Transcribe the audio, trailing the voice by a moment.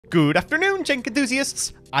Good afternoon, Jank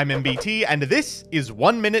enthusiasts! I'm MBT, and this is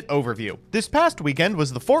 1 Minute Overview. This past weekend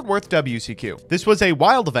was the Fort Worth WCQ. This was a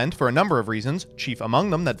wild event for a number of reasons, chief among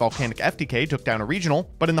them that Volcanic FTK took down a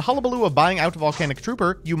regional, but in the hullabaloo of buying out Volcanic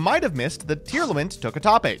Trooper, you might have missed that TEARLAMENTS took a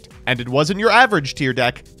top 8. And it wasn't your average tier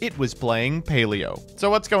deck, it was playing Paleo. So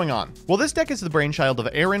what's going on? Well, this deck is the brainchild of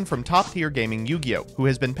Aaron from Top Tier Gaming Yu-Gi-Oh, who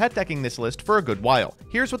has been pet decking this list for a good while.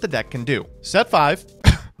 Here's what the deck can do. Set 5.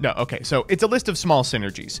 No, okay, so it's a list of small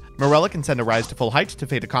synergies. Morella can send a Rise to Full Height to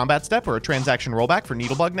fade a combat step or a transaction rollback for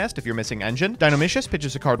Needlebug Nest if you're missing Engine. Dynamicious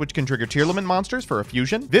pitches a card which can trigger Tearlament monsters for a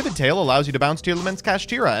fusion. Vivid Tail allows you to bounce Tearlament's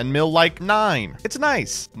Kashtira and mill like 9. It's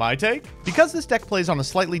nice. My take? Because this deck plays on a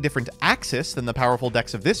slightly different axis than the powerful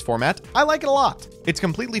decks of this format, I like it a lot. It's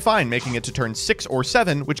completely fine making it to turn 6 or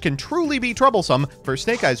 7, which can truly be troublesome for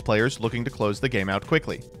Snake Eyes players looking to close the game out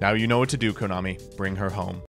quickly. Now you know what to do, Konami. Bring her home.